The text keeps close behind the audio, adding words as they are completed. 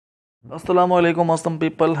Assalamu alaikum awesome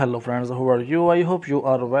people. Hello friends, how are you? I hope you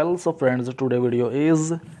are well. So friends, today video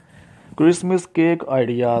is Christmas cake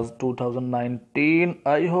ideas 2019.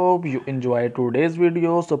 I hope you enjoy today's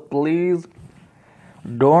video. So please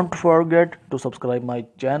don't forget to subscribe my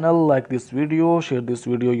channel, like this video, share this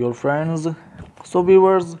video your friends. So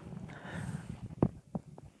viewers,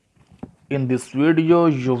 in this video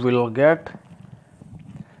you will get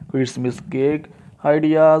Christmas cake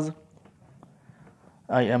ideas.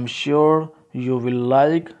 I am sure you will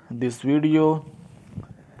like this video.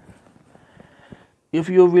 If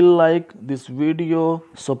you will like this video,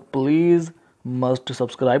 so please must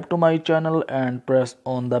subscribe to my channel and press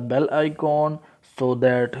on the bell icon so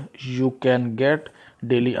that you can get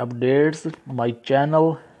daily updates my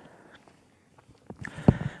channel.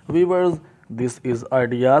 Viewers, this is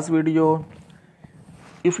ideas video.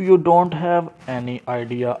 If you don't have any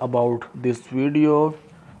idea about this video,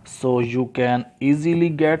 so you can easily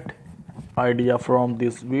get idea from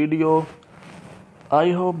this video. I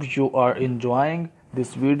hope you are enjoying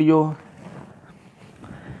this video.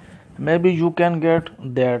 Maybe you can get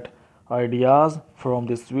that ideas from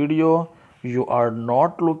this video you are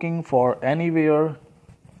not looking for anywhere.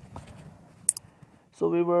 So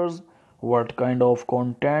viewers, what kind of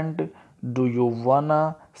content do you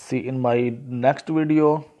wanna see in my next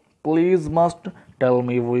video? Please must tell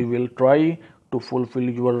me, we will try to fulfill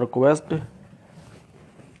your request.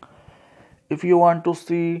 If you want to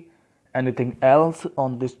see anything else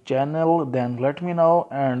on this channel, then let me know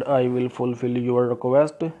and I will fulfill your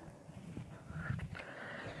request.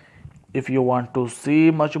 If you want to see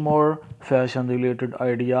much more fashion related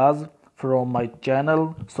ideas from my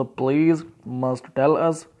channel, so please must tell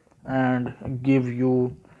us and give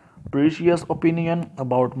you precious opinion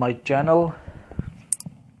about my channel.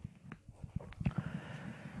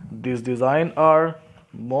 These designs are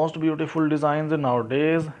most beautiful designs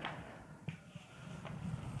nowadays.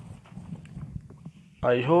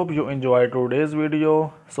 I hope you enjoyed today's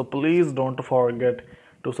video. So please don't forget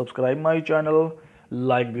to subscribe my channel,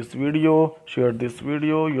 like this video, share this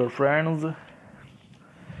video your friends.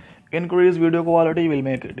 Increase video quality will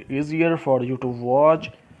make it easier for you to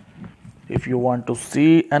watch. If you want to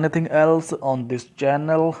see anything else on this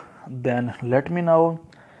channel, then let me know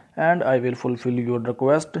and I will fulfill your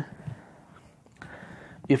request.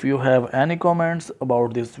 If you have any comments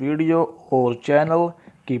about this video or channel,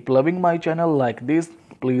 keep loving my channel like this.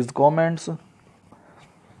 Please comments.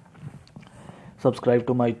 Subscribe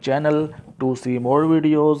to my channel to see more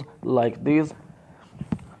videos like this.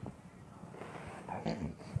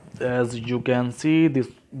 As you can see, this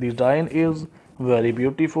design is very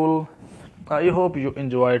beautiful. I hope you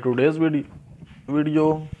enjoy today's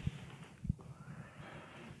video.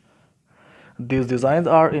 These designs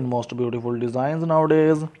are in most beautiful designs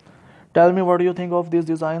nowadays. Tell me what do you think of these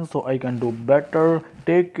designs so I can do better.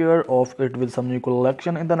 Take care of it with some new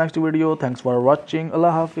collection in the next video. Thanks for watching.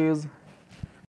 Allah Hafiz.